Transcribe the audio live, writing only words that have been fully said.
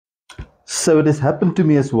So it has happened to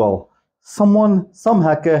me as well. Some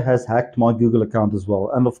hacker has hacked my Google account as well.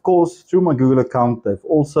 And of course, through my Google account, they've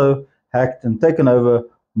also hacked and taken over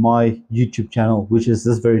my YouTube channel, which is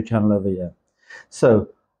this very channel over here. So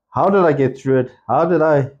how did I get through it? How did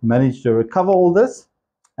I manage to recover all this?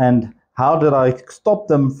 And how did I stop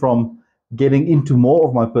them from getting into more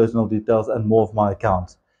of my personal details and more of my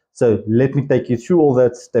accounts? So let me take you through all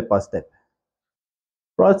that step by step.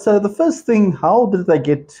 Right, so the first thing, how did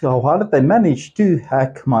they manage to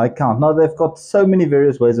hack my account? Now, they've got so many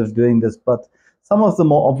various ways of doing this, but some of the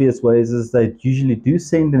more obvious ways is they usually do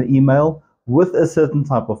send an email with a certain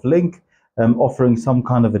type of link, offering some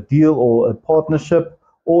kind of a deal or a partnership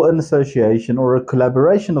or an association or a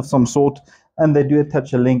collaboration of some sort, and they do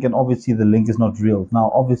attach a link, and obviously the link is not real.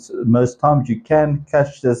 Now, obviously, most times you can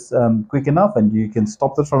catch this quick enough and you can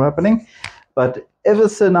stop this from happening, but ever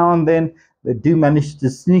so now and then, they do manage to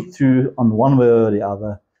sneak through on one way or the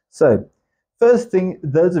other. So first thing,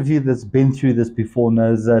 those of you that's been through this before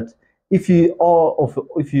knows that if you're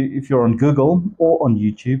on Google or on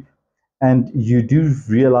YouTube and you do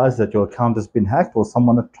realize that your account has been hacked or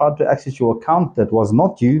someone had tried to access your account that was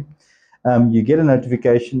not you, you get a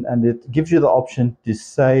notification and it gives you the option to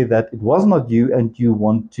say that it was not you and you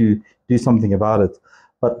want to do something about it.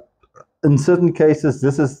 But in certain cases,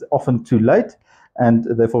 this is often too late, and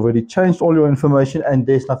they've already changed all your information and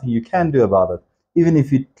there's nothing you can do about it, even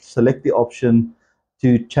if you select the option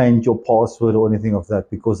to change your password or anything of that,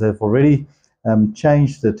 because they've already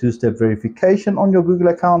changed the two-step verification on your Google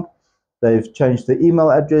account. They've changed the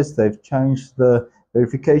email address, they've changed the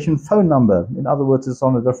verification phone number. In other words, it's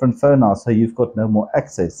on a different phone now, so you've got no more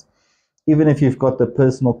access. Even if you've got the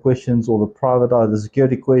personal questions or the private or the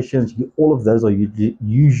security questions, all of those are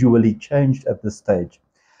usually changed at this stage.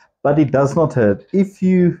 But it does not hurt.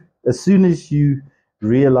 As soon as you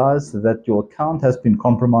realize that your account has been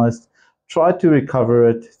compromised, try to recover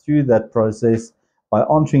it through that process by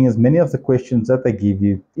answering as many of the questions that they give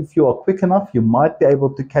you. If you are quick enough, you might be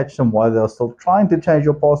able to catch them while they're still trying to change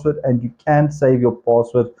your password, and you can save your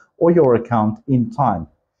password or your account in time.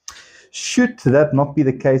 Should that not be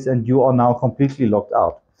the case and you are now completely locked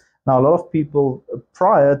out. Now, a lot of people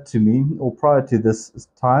prior to me or prior to this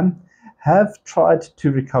time have tried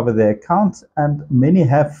to recover their accounts, and many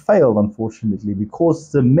have failed, unfortunately,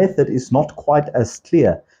 because the method is not quite as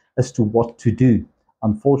clear as to what to do,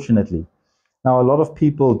 unfortunately. Now, a lot of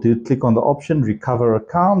people do click on the option recover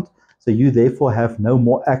account, so you therefore have no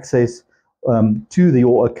more access to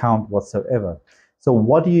your account whatsoever. So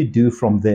what do you do from there?